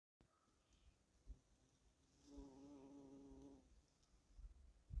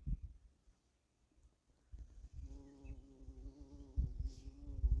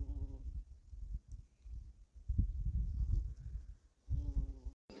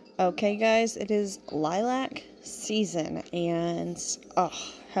Okay guys, it is lilac season, and oh,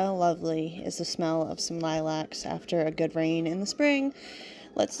 how lovely is the smell of some lilacs after a good rain in the spring.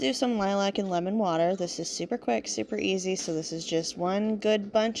 Let's do some lilac and lemon water. This is super quick, super easy. So this is just one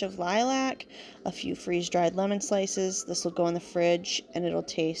good bunch of lilac, a few freeze-dried lemon slices. This will go in the fridge and it'll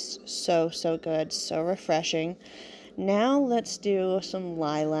taste so good, so refreshing. Now let's do some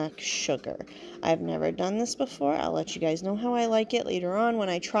lilac sugar. I've never done this before. I'll let you guys know how I like it later on when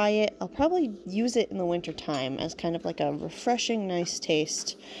I try it. I'll probably use it in the winter time as kind of like a refreshing, nice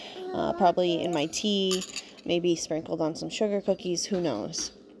taste. Probably in my tea, maybe sprinkled on some sugar cookies, who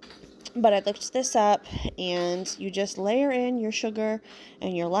knows. But I looked this up, and you just layer in your sugar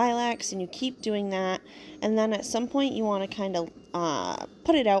and your lilacs, and you keep doing that. And then at some point you want to kind of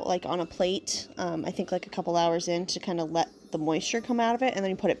put it out like on a plate, I think like a couple hours in, to kind of let the moisture come out of it, and then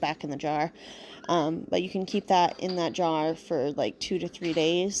you put it back in the jar. But you can keep that in that jar for like 2 to 3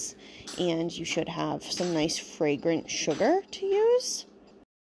 days, and you should have some nice fragrant sugar to use.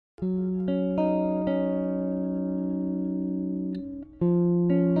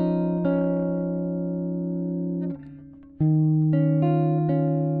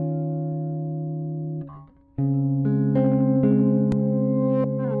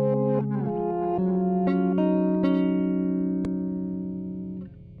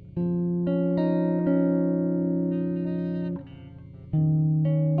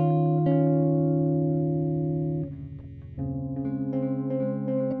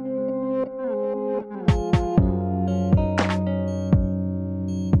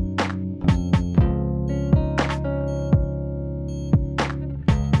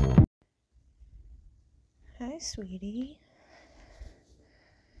 Hi, sweetie.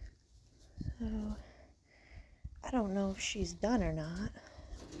 So, I don't know if she's done or not.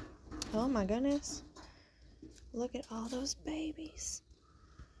 Oh my goodness. Look at all those babies.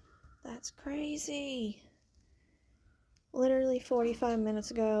 That's crazy. Literally 45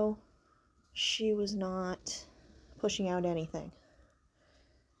 minutes ago, she was not pushing out anything.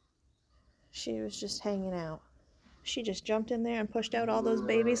 She was just hanging out. She just jumped in there and pushed out all those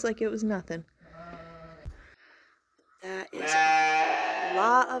babies like it was nothing. That is a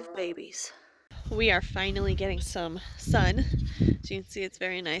lot of babies. We are finally getting some sun. As you can see, it's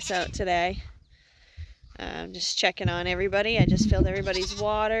very nice out today. I'm just checking on everybody. I just filled everybody's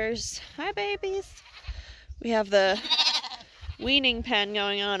waters. Hi, babies. We have the weaning pen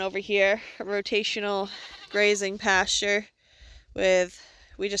going on over here, a rotational grazing pasture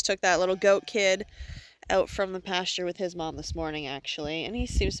we just took that little goat kid out from the pasture with his mom this morning, actually, and he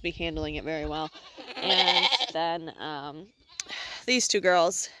seems to be handling it very well. And then these two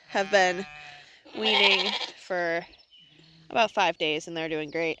girls have been weaning for about 5 days, and they're doing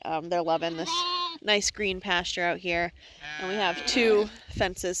great. They're loving this nice green pasture out here, and we have 2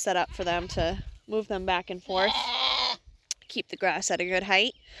 fences set up for them to move them back and forth, keep the grass at a good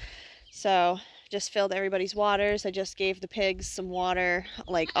height. So just filled everybody's waters. I just gave the pigs some water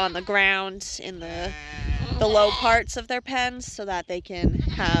like on the ground in the low parts of their pens so that they can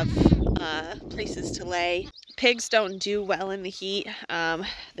have places to lay. Pigs don't do well in the heat.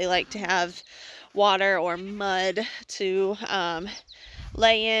 They like to have water or mud to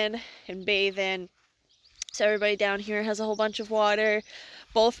lay in and bathe in. So everybody down here has a whole bunch of water.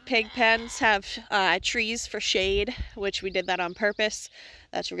 Both pig pens have trees for shade, which we did that on purpose.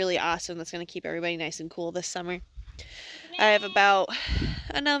 That's really awesome. That's going to keep everybody nice and cool this summer. I have about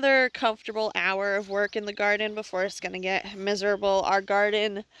another comfortable hour of work in the garden before it's going to get miserable. Our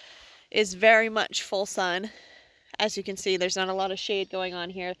garden is very much full sun. As you can see, there's not a lot of shade going on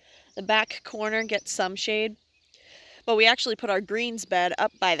here. The back corner gets some shade, but we actually put our greens bed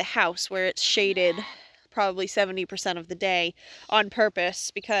up by the house where it's shaded probably 70% of the day on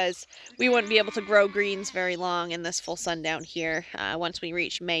purpose, because we wouldn't be able to grow greens very long in this full sun down here once we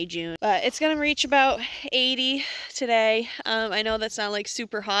reach May, June. But it's gonna reach about 80 today. I know that's not like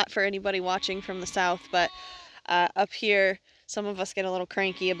super hot for anybody watching from the south, but up here some of us get a little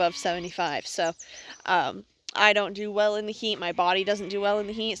cranky above 75. So I don't do well in the heat. My body doesn't do well in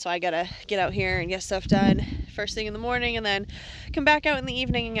the heat, so I gotta get out here and get stuff done first thing in the morning, and then come back out in the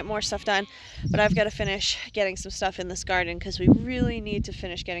evening and get more stuff done. But I've got to finish getting some stuff in this garden, because we really need to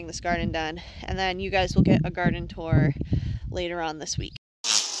finish getting this garden done. And then you guys will get a garden tour later on this week.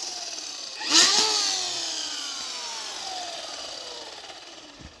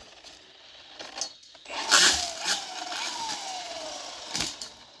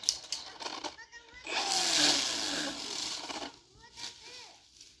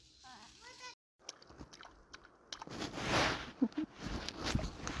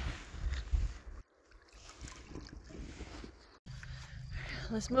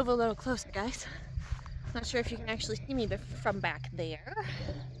 let's move a little closer, guys. Not sure if you can actually see me from back there.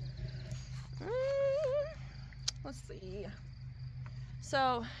 Let's see.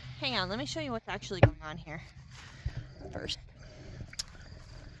 So, hang on, let me show you what's actually going on here first.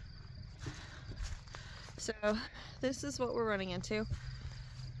 So, this is what we're running into.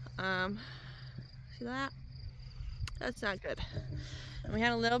 See that? That's not good. And we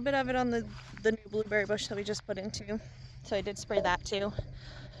had a little bit of it on the new blueberry bush that we just put into. So I did spray that too.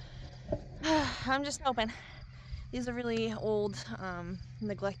 I'm just hoping. These are really old,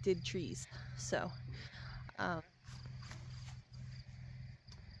 neglected trees. So, I'm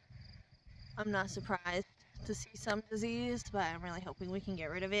not surprised to see some disease, but I'm really hoping we can get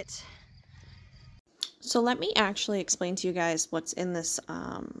rid of it. So let me actually explain to you guys what's in this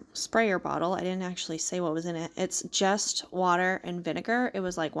sprayer bottle. I didn't actually say what was in it. It's just water and vinegar. It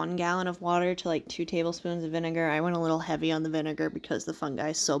was like 1 gallon of water to like 2 tablespoons of vinegar. I went a little heavy on the vinegar because the fungi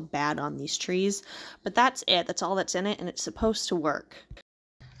is so bad on these trees. But that's it. That's all that's in it, and it's supposed to work.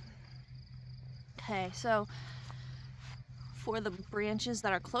 Okay, so for the branches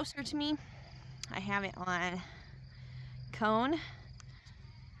that are closer to me, I have it on cone.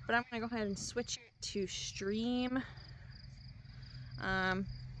 But I'm going to go ahead and switch it to stream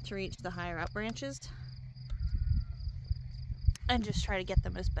to reach the higher up branches and just try to get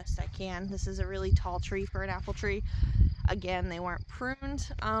them as best I can. This is a really tall tree for an apple tree. Again, they weren't pruned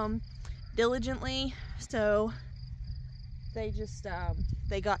diligently, so they just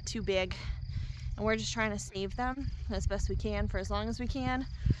they got too big, and we're just trying to save them as best we can for as long as we can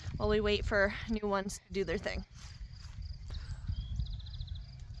while we wait for new ones to do their thing.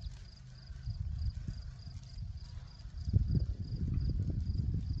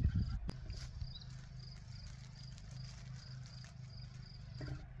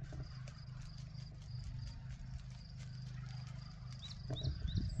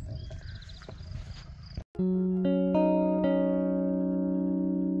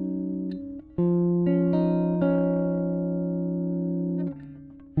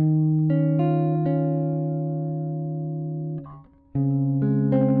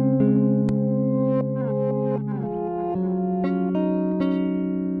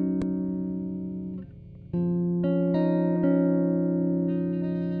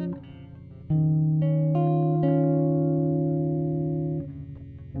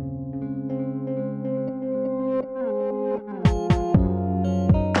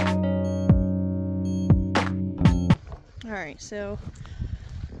 Alright, so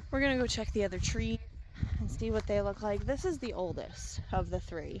we're gonna go check the other tree and see what they look like. This is the oldest of the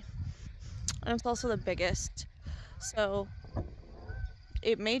 3, and it's also the biggest, so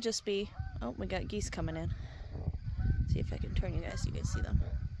it may just be... Oh, we got geese coming in. See if I can turn you guys so you can see them.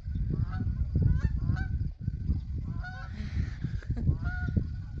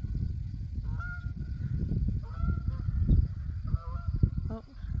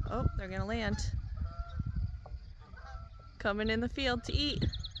 Oh, they're gonna land. Coming in the field to eat.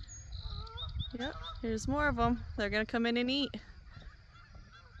 Yep, here's more of them. They're gonna come in and eat.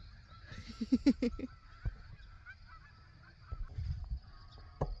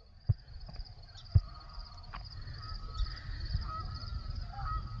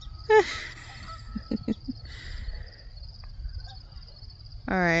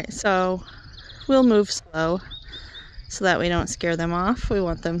 Alright, so we'll move slow so that we don't scare them off. We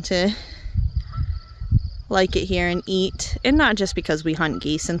want them to like it here and eat, and not just because we hunt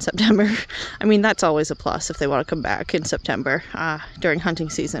geese in September. I mean, that's always a plus if they want to come back in September during hunting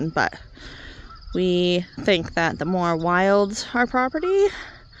season, but we think that the more wild our property, I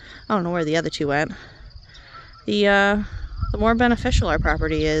don't know where the other 2 went, the more beneficial our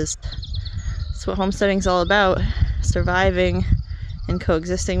property is. That's what homesteading's all about, surviving and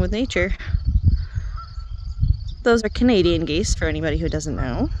coexisting with nature. Those are Canadian geese, for anybody who doesn't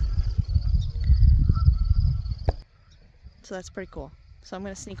know. So that's pretty cool. So I'm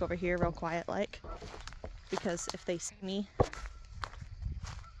going to sneak over here real quiet like, because if they see me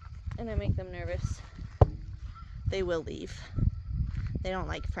and I make them nervous, they will leave. They don't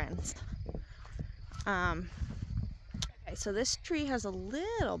like friends. Okay, so this tree has a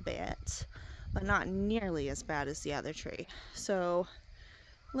little bit, but not nearly as bad as the other tree. So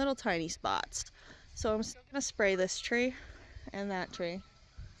little tiny spots. So I'm still going to spray this tree and that tree.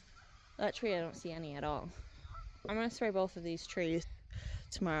 That tree I don't see any at all. I'm going to spray both of these trees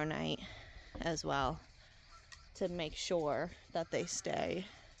tomorrow night as well to make sure that they stay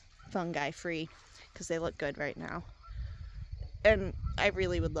fungi free, because they look good right now. And I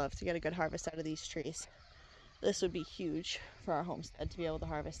really would love to get a good harvest out of these trees. This would be huge for our homestead to be able to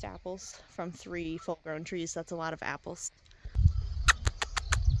harvest apples from 3 full-grown trees. That's a lot of apples.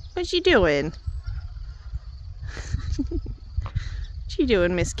 What you doing? What you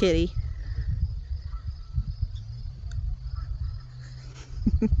doing, Miss Kitty?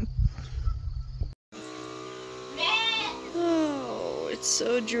 Oh, it's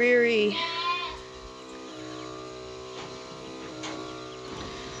so dreary.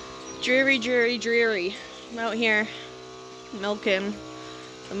 Dreary, dreary, dreary. I'm out here milking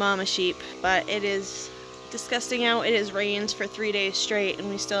the mama sheep, but it is disgusting out. It has rained for 3 days straight, and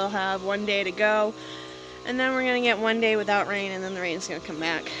we still have 1 day to go. And then we're gonna get 1 day without rain, and then the rain's gonna come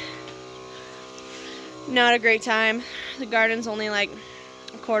back. Not a great time. The garden's only like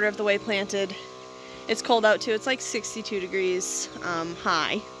a quarter of the way planted. It's cold out too. It's like 62 degrees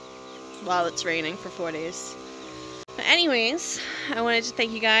high while it's raining for 4 days. But anyways, I wanted to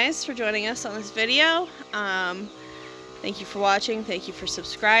thank you guys for joining us on this video. Thank you for watching. Thank you for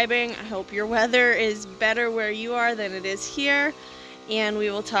subscribing. I hope your weather is better where you are than it is here. And we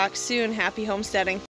will talk soon. Happy homesteading.